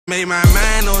Made my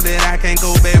mind know that I can't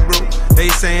go back, bro. They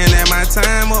saying that my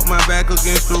time up, my back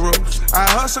against the ropes. I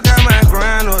hustle, got my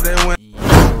grind up that one.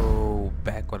 Yo,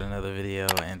 back with another video,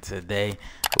 and today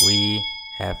we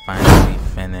have finally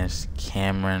finished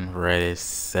Cameron Reddish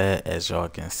set. As y'all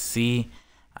can see,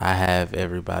 I have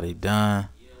everybody done,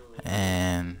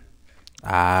 and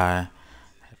I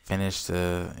finished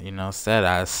the set.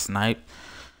 I sniped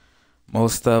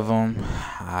most of them.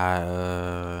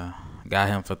 I got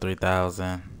him for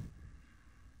 3,000,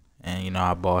 and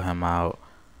I bought him out.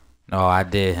 No, I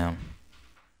did him.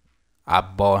 I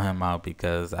bought him out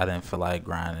because I didn't feel like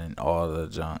grinding all the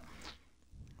junk.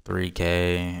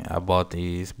 3K. I bought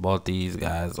these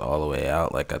guys all the way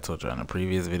out, like I told you in the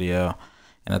previous video.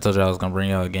 And I told you I was gonna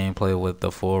bring y'all a gameplay with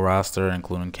the full roster,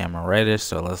 including Cameron Reddish.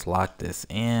 So let's lock this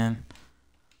in.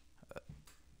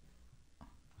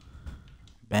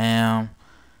 Bam.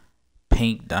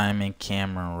 Pink Diamond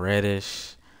Cameron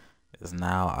Reddish is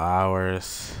now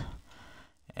ours.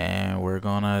 And we're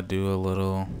gonna do a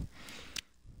little,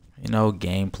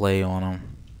 gameplay on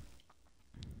him.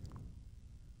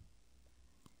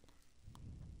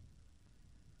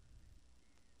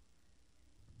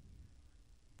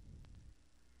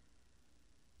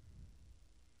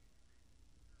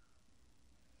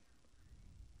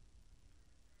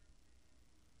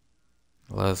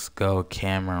 Let's go,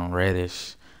 Cameron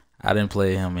Reddish. I didn't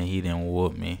play him and he didn't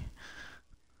whoop me.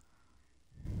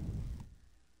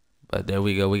 But there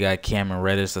we go. We got Cameron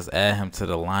Reddish. Let's add him to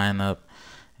the lineup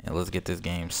and let's get this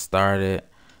game started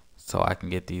so I can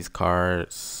get these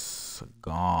cards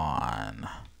gone.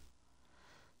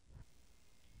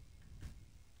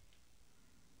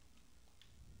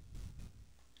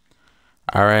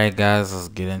 Alright guys, let's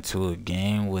get into a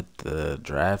game with the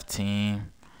draft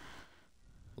team.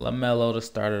 LaMelo to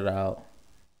start it out.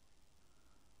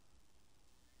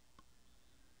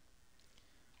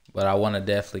 But I want to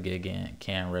definitely get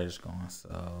Cam Reddish going,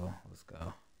 so let's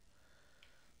go.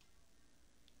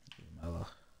 LaMelo.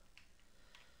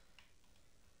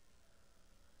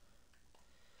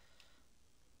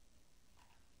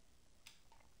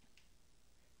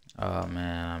 Oh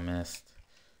man, I missed.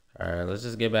 Alright, let's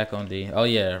just get back on D. Oh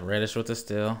yeah, Reddish with the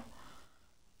steal.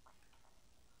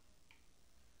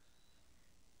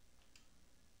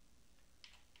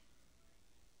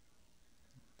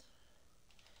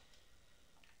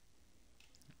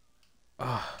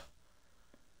 Oh.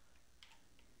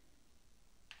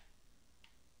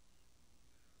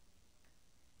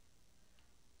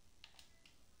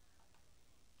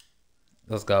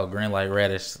 Let's go. Green light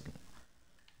Reddish.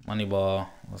 Money ball.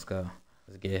 Let's go.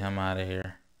 Let's get him out of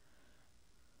here.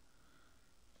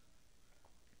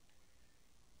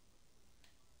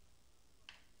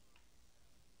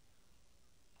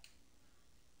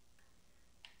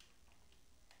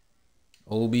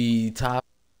 OB top.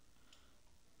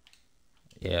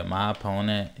 Yeah, my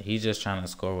opponent, he's just trying to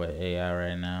score with AI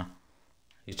right now.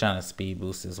 He's trying to speed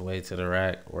boost his way to the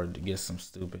rack or to get some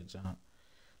stupid jump.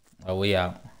 Oh, we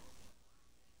out.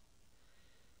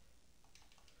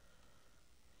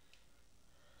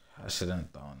 I shouldn't have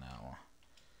thrown that one.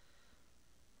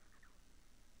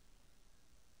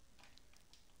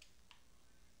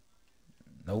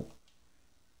 Nope.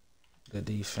 Good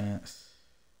defense.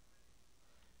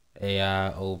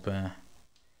 AI open.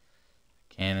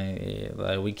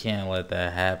 We can't let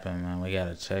that happen, man. We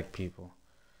gotta check people.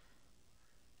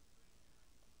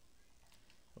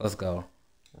 Let's go.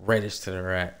 Reddish to the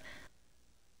rack.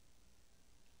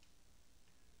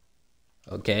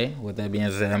 Okay, with that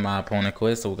being said, my opponent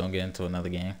quit, so we're gonna get into another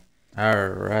game.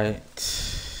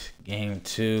 Alright. Game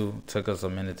 2. Took us a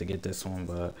minute to get this one,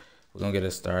 but we're gonna get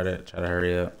it started. Try to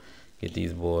hurry up. Get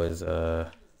these boys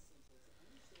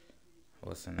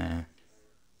what's the name?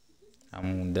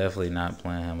 I'm definitely not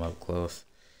playing him up close.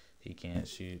 He can't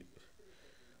shoot.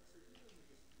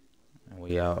 And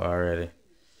we out already.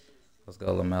 Let's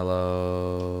go,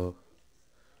 LaMelo.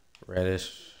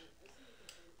 Reddish.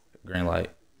 Green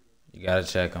light. You gotta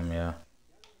check him, yeah.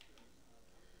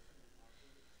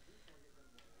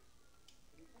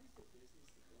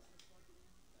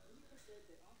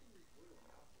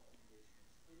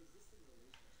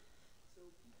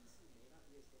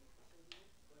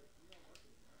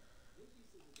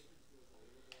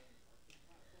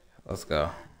 Let's go.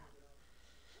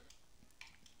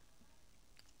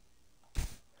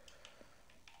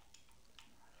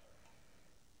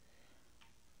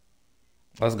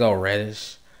 Let's go,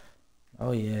 Reddish.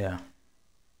 Oh, yeah.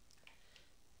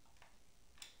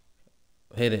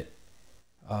 Hit it.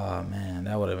 Oh, man,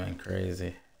 that would have been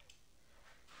crazy.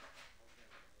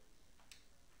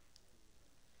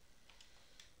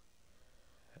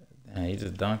 Damn, he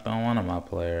just dunked on one of my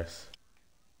players.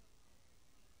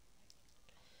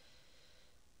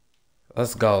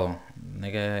 Let's go.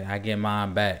 Nigga, I get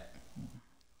mine back.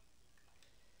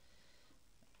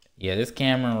 Yeah, this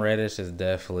Cameron Reddish is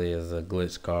definitely a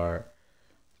glitch card.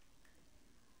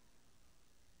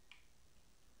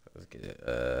 Let's get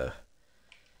it.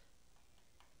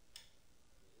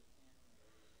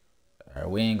 Alright,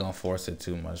 we ain't gonna force it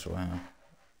too much with him.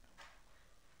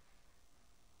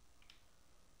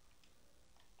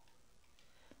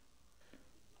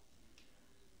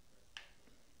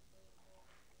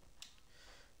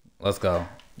 Let's go.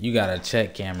 You gotta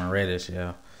check Cameron Reddish,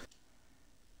 yo.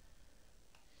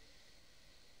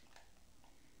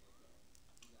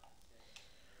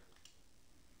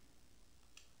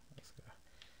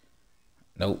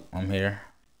 Nope, I'm here.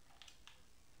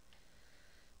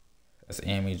 That's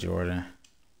Amy Jordan.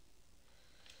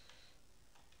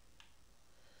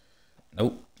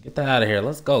 Nope. Get that out of here.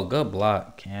 Let's go. Good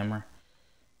block, Cameron.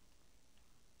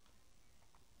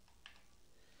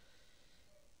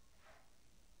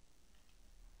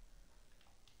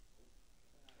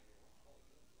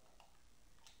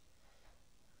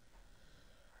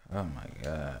 Oh my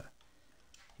God.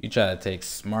 You try to take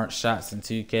smart shots in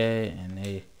 2K and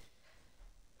they...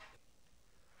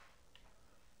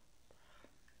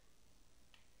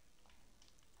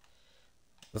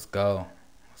 Let's go.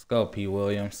 Let's go, P.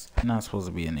 Williams. You're not supposed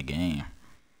to be in the game.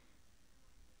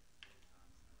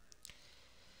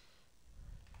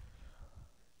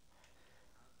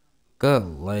 Good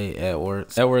late,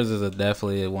 Edwards. Edwards is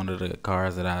definitely one of the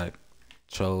cards that I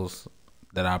chose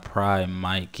that I probably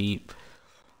might keep.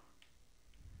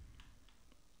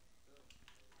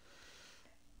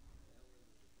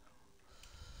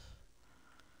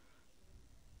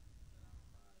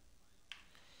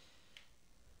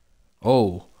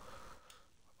 Oh.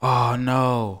 Oh,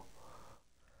 no.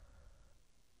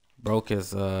 Broke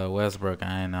his Westbrook.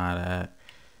 I ain't know how to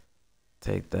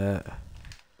take that.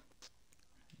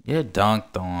 You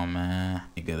dunked on him, man.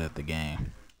 You good at the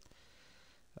game.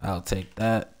 I'll take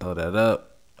that. Throw that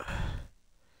up.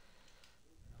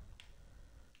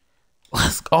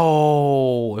 Let's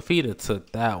go. If he'd have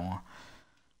took that one.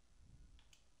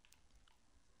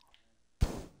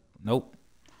 Nope.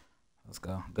 Let's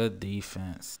go. Good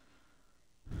defense.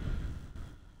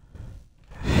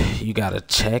 You gotta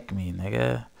check me,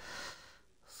 nigga.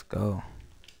 Let's go.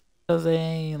 Because they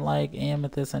ain't like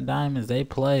amethyst and diamonds. They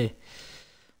play.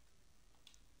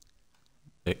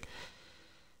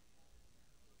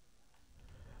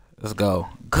 Let's go.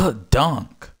 Good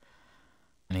dunk.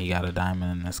 And he got a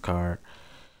diamond in this card.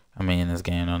 I mean, in this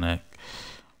game on that.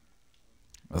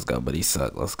 Let's go, but he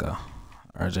sucked. Let's go.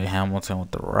 RJ Hamilton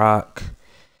with the rock.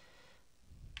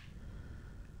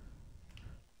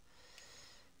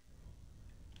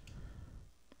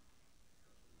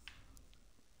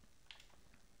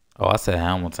 Oh, I said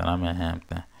Hamilton. I meant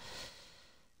Hampton.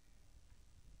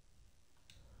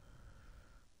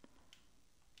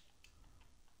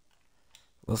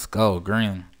 Let's go,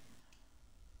 Green.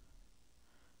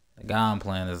 The guy I'm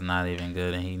playing is not even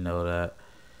good, and he know that.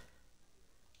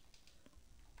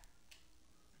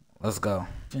 Let's go.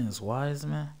 Vince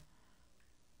Wiseman.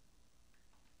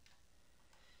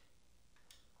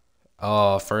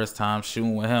 Oh, first time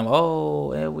shooting with him.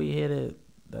 Oh, and we hit it.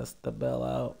 That's the bell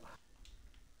out.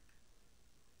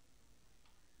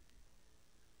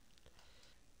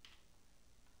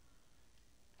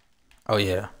 Oh,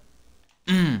 yeah.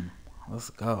 Let's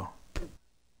go.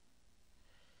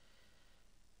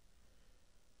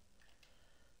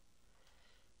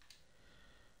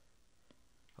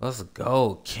 Let's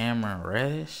go, Cameron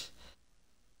Reddish.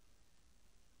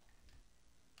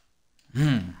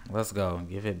 Let's go.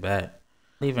 Give it back.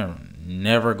 Even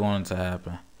never going to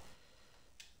happen.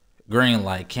 Green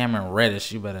light, Cameron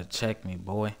Reddish. You better check me,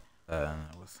 boy.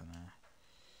 What's the name?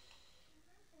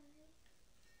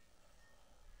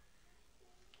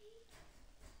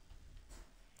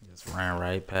 Just ran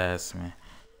right past me.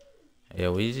 Yeah,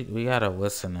 we gotta,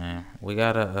 what's the name? We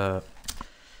gotta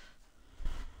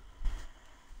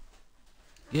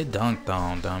get dunked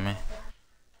on, dummy.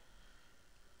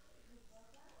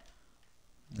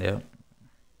 Yep.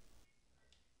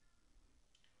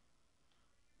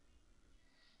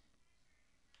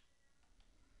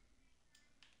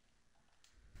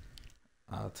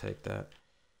 I'll take that.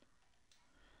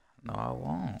 No, I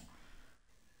won't.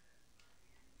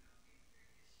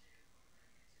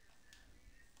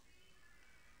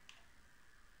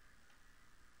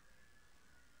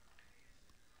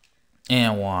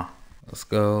 And one. Let's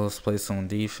go. Let's play some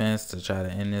defense to try to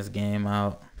end this game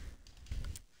out.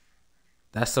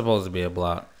 That's supposed to be a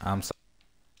block. I'm sorry.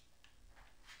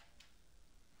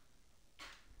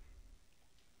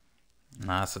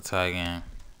 Nah, it's a tie game.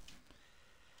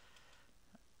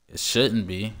 It shouldn't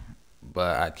be,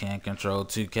 but I can't control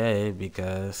 2K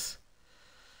because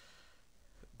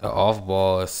the off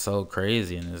ball is so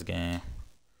crazy in this game.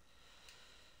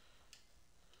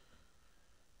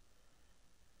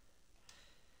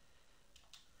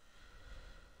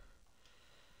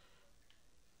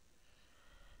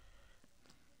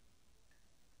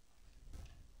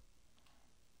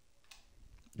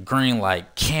 Green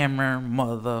light, Cameron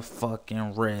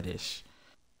motherfucking Reddish.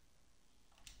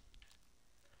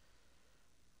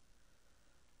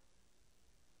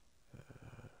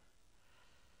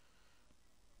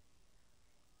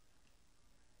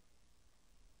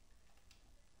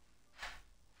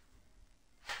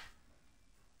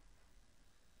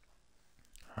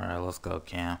 All right, let's go,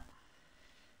 Cam.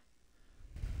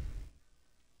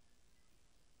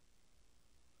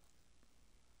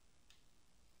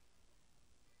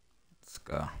 Let's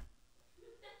go.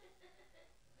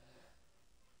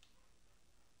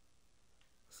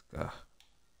 Let's go.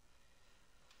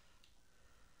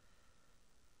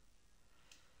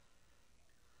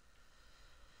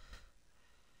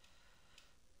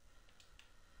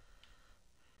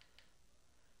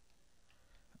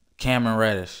 Cameron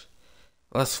Reddish.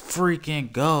 Let's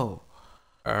freaking go.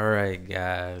 All right,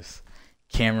 guys.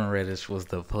 Cameron Reddish was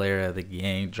the player of the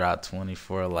game. Dropped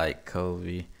 24 like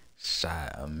Kobe.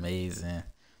 Shot amazing.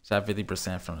 Shot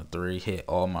 50% from the three. Hit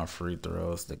all my free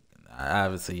throws.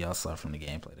 Obviously, y'all saw from the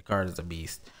gameplay. The card is a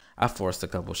beast. I forced a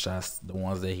couple shots, the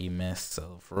ones that he missed.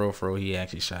 So, for real, he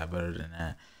actually shot better than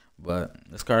that. But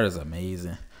this card is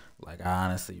amazing. Like, I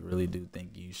honestly really do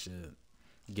think you should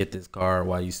get this card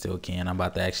while you still can. I'm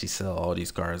about to actually sell all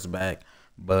these cards back.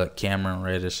 But Cameron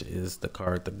Reddish is the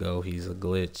card to go. He's a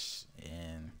glitch.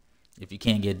 And if you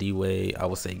can't get D-Wade, I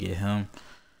would say get him.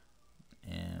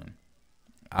 And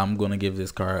I'm going to give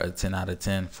this card a 10 out of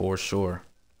 10 for sure.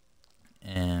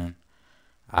 And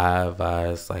I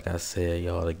advise, like I said,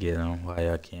 y'all to get him while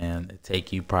y'all can. It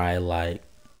take you probably like,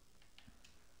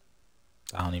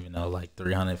 I don't even know, like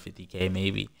 350K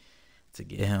maybe to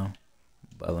get him.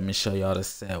 But let me show y'all the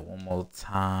set one more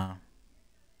time.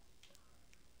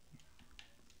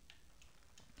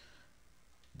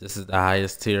 This is the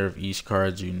highest tier of each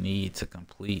card you need to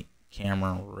complete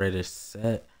Cameron Reddish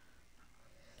set.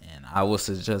 And I would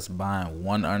suggest buying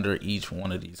one under each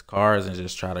one of these cards and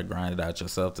just try to grind it out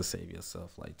yourself to save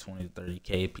yourself like 20 to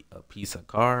 30K a piece of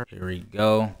card. Here we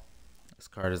go. This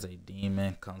card is a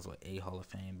demon. Comes with 8 Hall of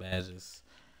Fame badges.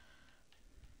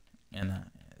 And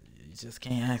you just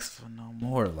can't ask for no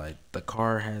more. Like, the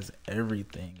card has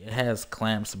everything. It has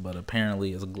clamps, but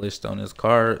apparently it's glitched on this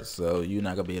card, so you're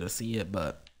not going to be able to see it,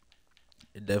 but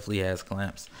it definitely has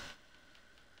clamps.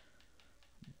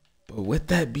 But with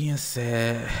that being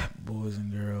said, boys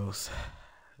and girls,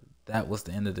 that was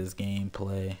the end of this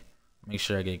gameplay. Make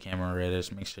sure I get Cameron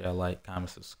Reddish. Make sure y'all like, comment,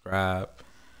 subscribe,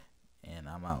 and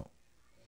I'm out.